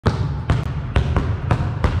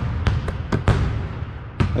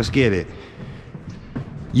Let's get it.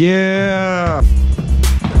 Yeah.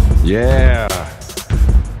 Yeah.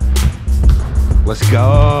 Let's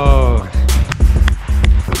go.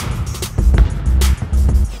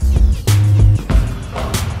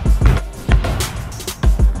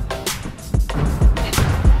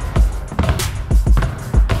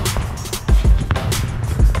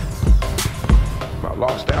 I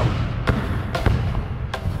lost that one.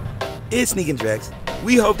 It's Niko and Drex.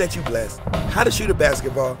 We hope that you blessed. How to shoot a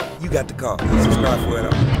basketball, you got the call. Subscribe for it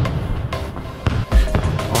all.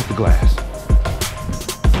 Off the glass.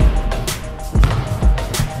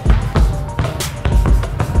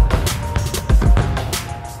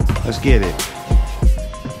 Let's get it.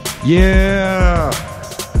 Yeah.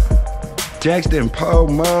 Jackson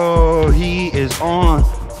Powe, he is on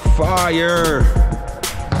fire.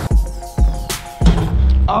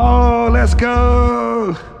 Oh, let's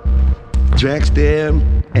go.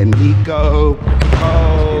 Jackson and Niko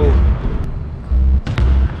Powe.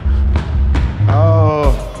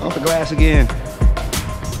 Oh, off the glass again.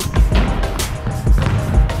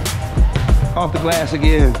 Off the glass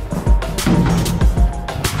again.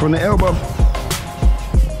 From the elbow.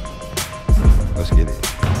 Let's get it.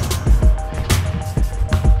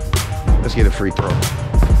 Let's get a free throw.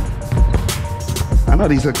 I know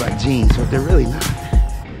these look like jeans, but they're really not.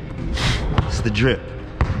 It's the drip.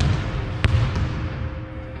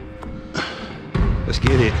 Let's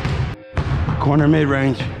get it. Corner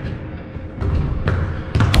mid-range.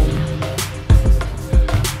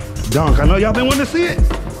 Dunk. I know y'all been wanting to see it.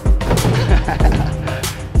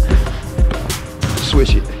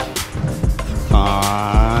 Swish it.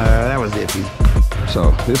 That was iffy.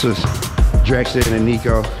 So this was Drex and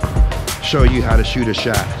Niko show you how to shoot a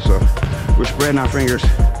shot. So we're spreading our fingers,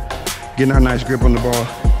 getting our nice grip on the ball,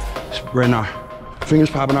 spreading our fingers,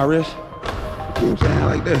 popping our wrists. You know what I'm saying?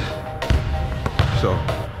 Like this. So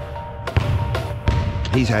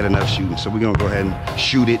he's had enough shooting, so we're gonna go ahead and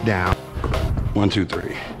shoot it down. 1, 2,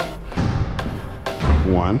 3.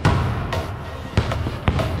 1.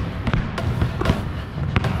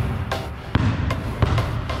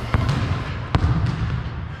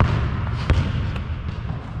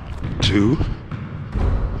 2.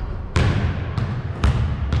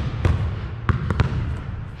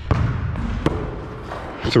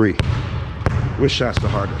 3. Which shot's the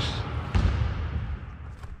hardest?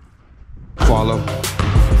 Follow.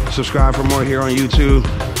 Subscribe for more here on YouTube.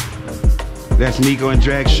 That's Niko and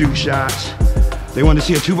Drex shoot shots. They want to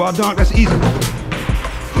see a 2-ball dunk? That's easy.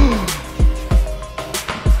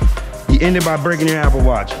 You ended by breaking your Apple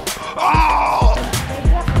Watch. Oh!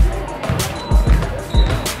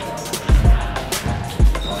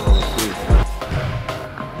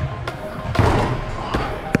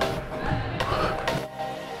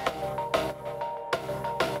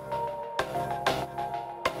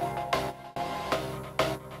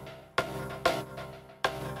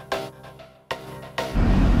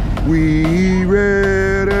 We